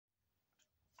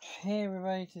Hey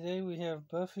everybody, today we have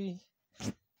Buffy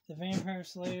the Vampire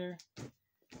Slayer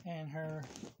and her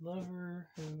lover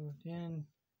who then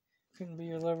couldn't be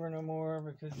her lover no more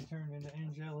because he turned into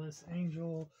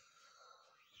Angel.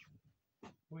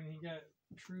 When he got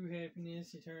true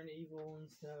happiness, he turned evil and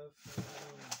stuff.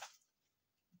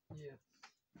 Yeah.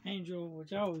 Angel,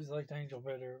 which I always liked Angel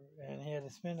better, and he had a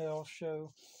spin-off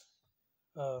show.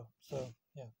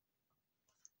 Yeah.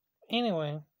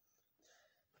 Anyway,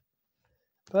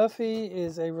 Buffy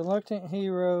is a reluctant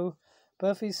hero.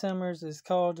 Buffy Summers is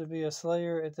called to be a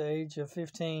Slayer at the age of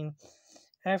 15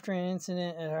 after an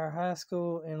incident at her high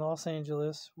school in Los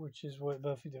Angeles, which is what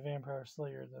Buffy the Vampire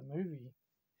Slayer, the movie,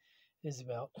 is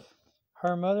about.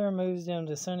 Her mother moves them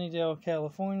to Sunnydale,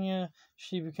 California.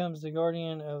 She becomes the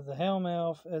guardian of the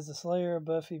Hellmouth. As a Slayer,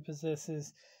 Buffy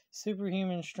possesses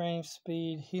superhuman strength,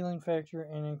 speed, healing factor,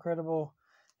 and incredible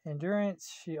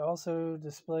endurance. She also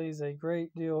displays a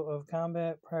great deal of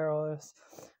combat prowess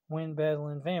when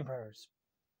battling vampires.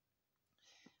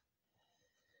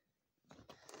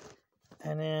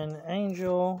 And then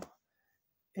Angel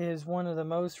is one of the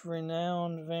most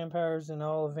renowned vampires in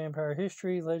all of vampire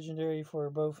history, legendary for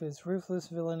both his ruthless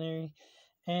villainy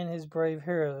and his brave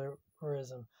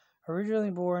heroism.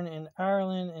 Originally born in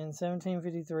Ireland in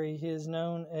 1753, he is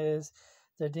known as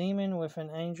the demon with an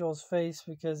angel's face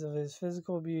because of his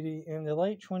physical beauty. In the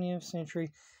late 20th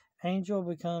century, Angel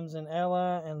becomes an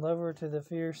ally and lover to the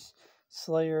fierce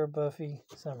Slayer Buffy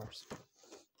Summers.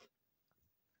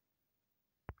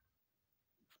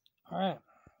 Alright,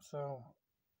 so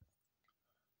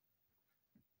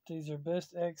these are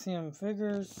best Axiom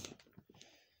figures.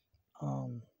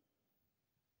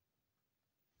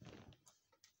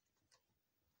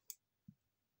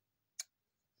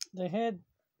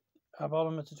 I bought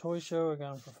them at the toy show. I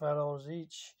got them for $5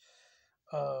 each.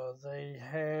 They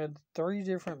had 3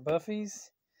 different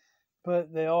Buffys,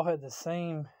 but they all had the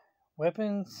same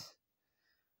weapons.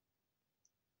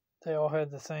 They all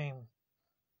had the same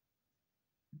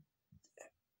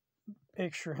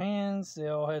extra hands. They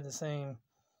all had the same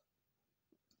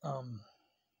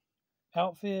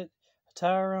outfit,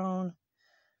 attire on.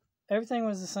 Everything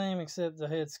was the same except the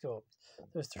head sculpt.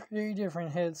 There's 3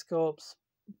 different head sculpts.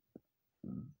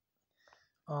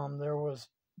 There was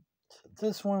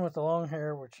this one with the long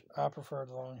hair, which I prefer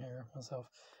the long hair myself.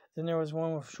 Then there was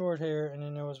one with short hair, and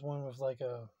then there was one with like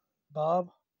a bob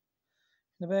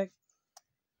in the back.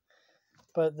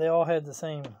 But they all had the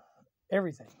same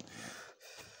everything,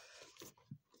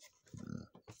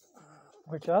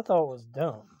 which I thought was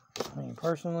dumb. I mean,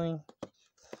 personally,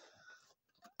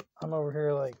 I'm over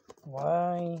here like,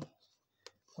 why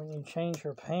wouldn't you change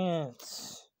her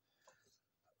pants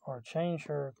or change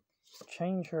her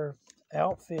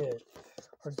outfit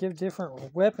or give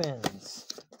different weapons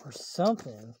or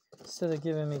something instead of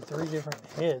giving me 3 different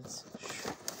heads?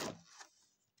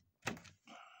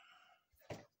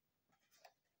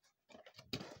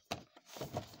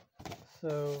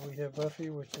 So we have Buffy,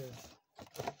 which is,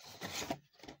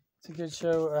 it's a good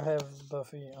show. I have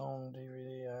Buffy on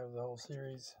DVD. I have the whole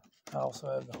series. I also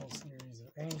have the whole series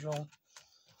of Angel.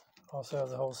 I also have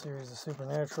the whole series of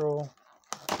Supernatural.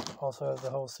 Also have the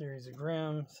whole series of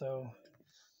Grimm. So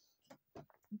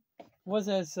what's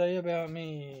that say about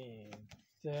me?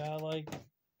 That I like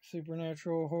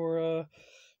supernatural horror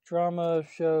drama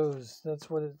shows.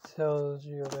 That's what it tells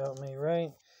you about me,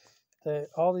 right? That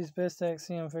all these best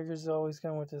Axiom figures always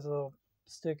come with this little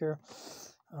sticker.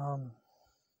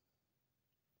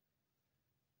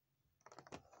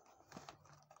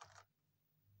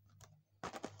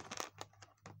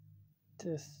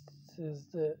 This is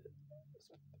the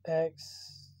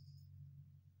X.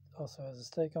 Also has a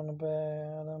stake on the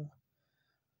bottom.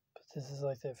 But this is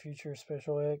like that future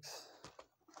special X.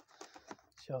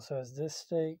 She also has this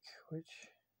stake, which...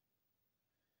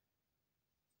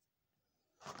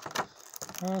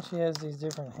 And she has these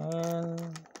different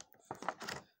hand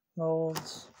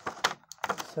molds.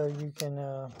 So you can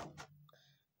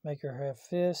make her have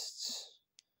fists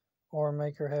or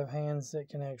make her have hands that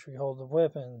can actually hold the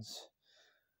weapons.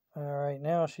 Right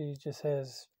now she just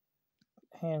has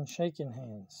shaking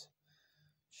hands.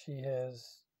 She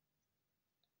has,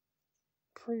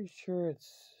 pretty sure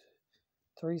it's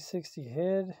 360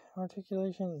 head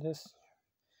articulation. This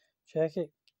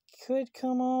jacket could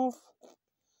come off.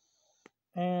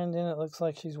 And then it looks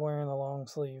like she's wearing a long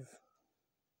sleeve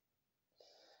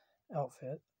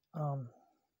outfit.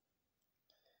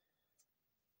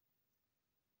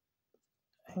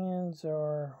 Hands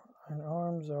are and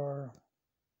arms are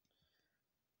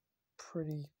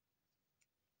pretty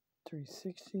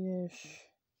 360-ish.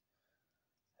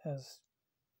 Has,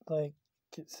 like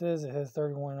it says, it has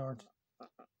 31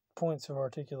 points of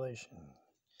articulation.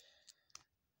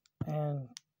 And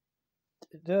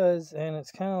it does, and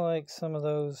it's kind of like some of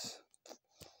those.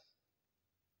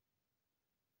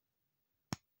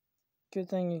 Good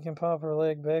thing you can pop her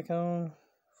leg back on.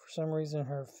 For some reason,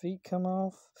 her feet come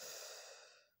off.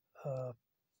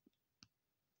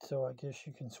 So I guess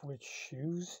you can switch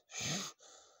shoes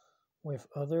with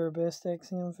other Bst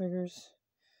Axiom figures.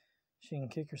 She can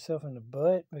kick herself in the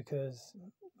butt because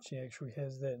she actually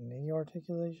has that knee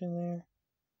articulation there.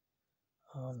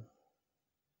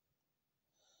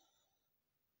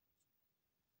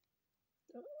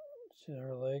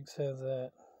 Her legs have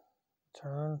that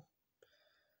turn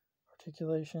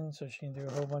articulation, so she can do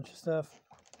a whole bunch of stuff.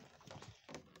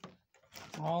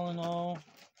 All in all,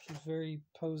 she's a very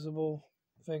posable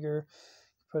figure.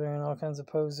 You put her in all kinds of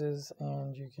poses,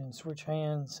 and you can switch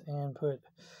hands and put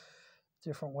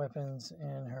different weapons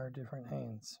in her different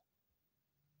hands.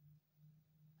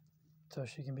 So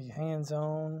she can be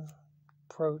hands-on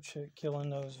approach at killing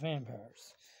those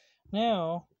vampires.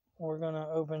 Now, we're going to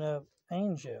open up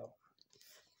Angel.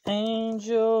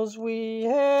 Angels we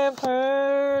have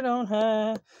heard on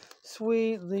high,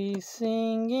 sweetly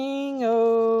singing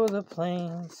o'er the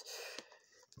plains,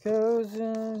 goes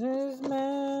in his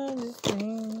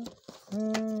majesty,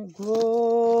 Gloria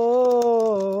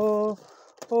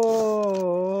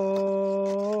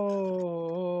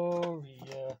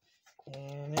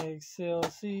in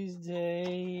excelsis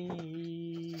Deo.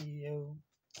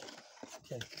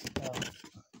 Okay,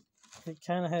 it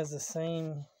kind of has the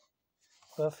same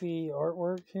Buffy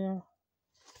artwork here.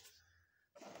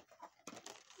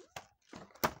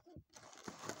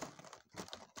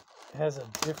 It has a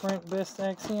different Bst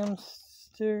Axiom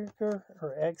sticker,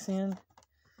 or Axion. I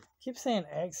keep saying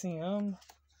Axiom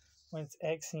when it's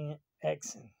Axn.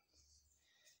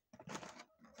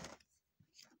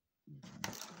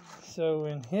 So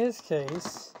in his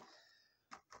case,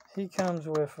 he comes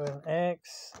with an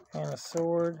axe and a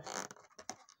sword.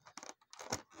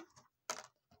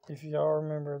 If y'all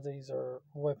remember, these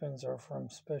weapons are from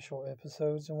special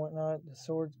episodes and whatnot. The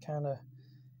sword's kind of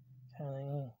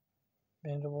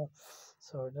bendable,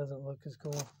 so it doesn't look as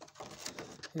cool.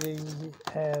 He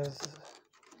has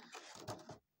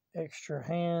extra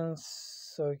hands,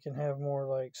 so he can have more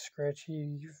like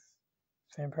scratchy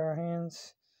vampire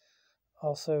hands.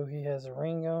 Also, he has a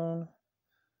ring on.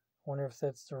 Wonder if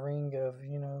that's the ring of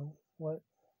what.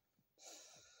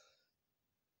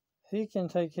 He can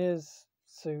take his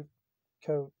suit,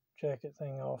 coat, jacket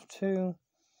thing off too.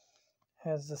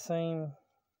 Has the same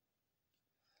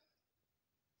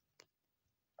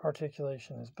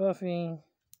articulation as Buffy.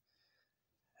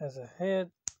 Has a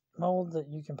head mold that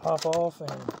you can pop off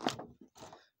and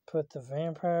put the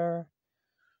vampire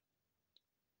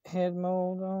head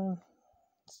mold on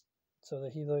so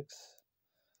that he looks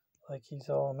like he's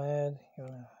all mad,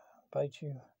 gonna bite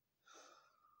you.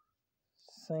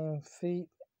 Same feet,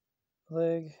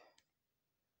 leg.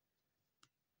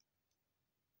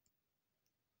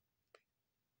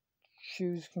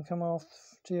 Shoes can come off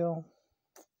still.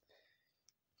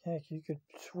 Heck, you could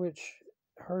switch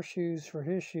her shoes for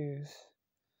his shoes.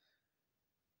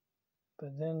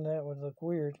 But then that would look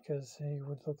weird because he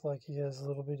would look like he has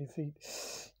little bitty feet.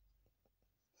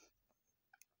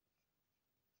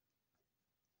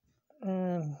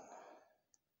 And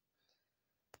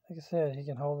like I said, he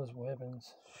can hold his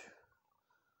weapons.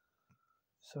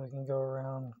 So he can go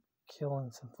around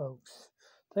killing some folks.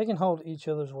 They can hold each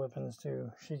other's weapons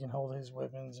too. She can hold his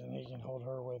weapons and he can hold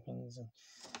her weapons. And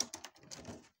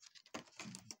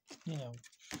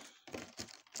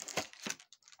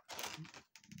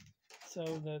So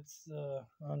that's the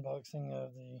unboxing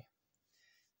of the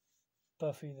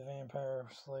Buffy the Vampire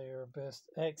Slayer Bst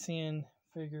Axiom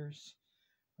figures.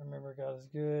 Remember, God is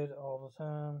good all the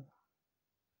time.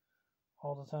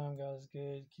 All the time, God is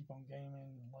good. Keep on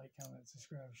gaming. Like, comment,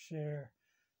 subscribe, share.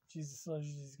 Jesus loves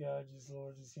you, Jesus God, Jesus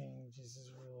Lord, Jesus King,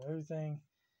 Jesus rule everything.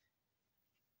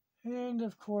 And,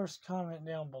 of course, comment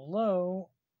down below.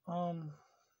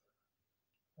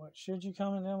 What should you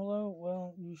comment down below?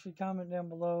 Well, you should comment down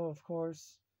below, of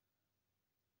course,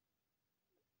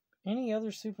 any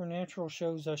other supernatural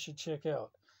shows I should check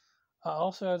out. I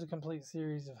also have the complete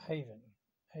series of Haven.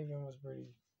 Haven was a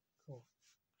pretty cool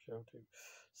show too.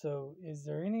 So, is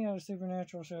there any other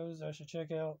supernatural shows I should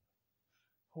check out?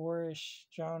 Horror-ish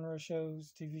genre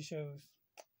shows, TV shows,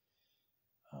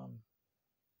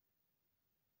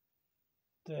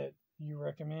 that you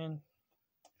recommend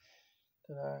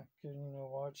that I could,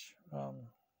 watch,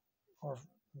 or,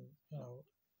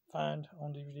 find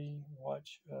on DVD,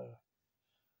 watch, or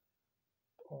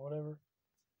whatever.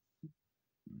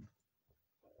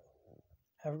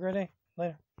 Have a great day.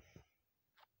 Later.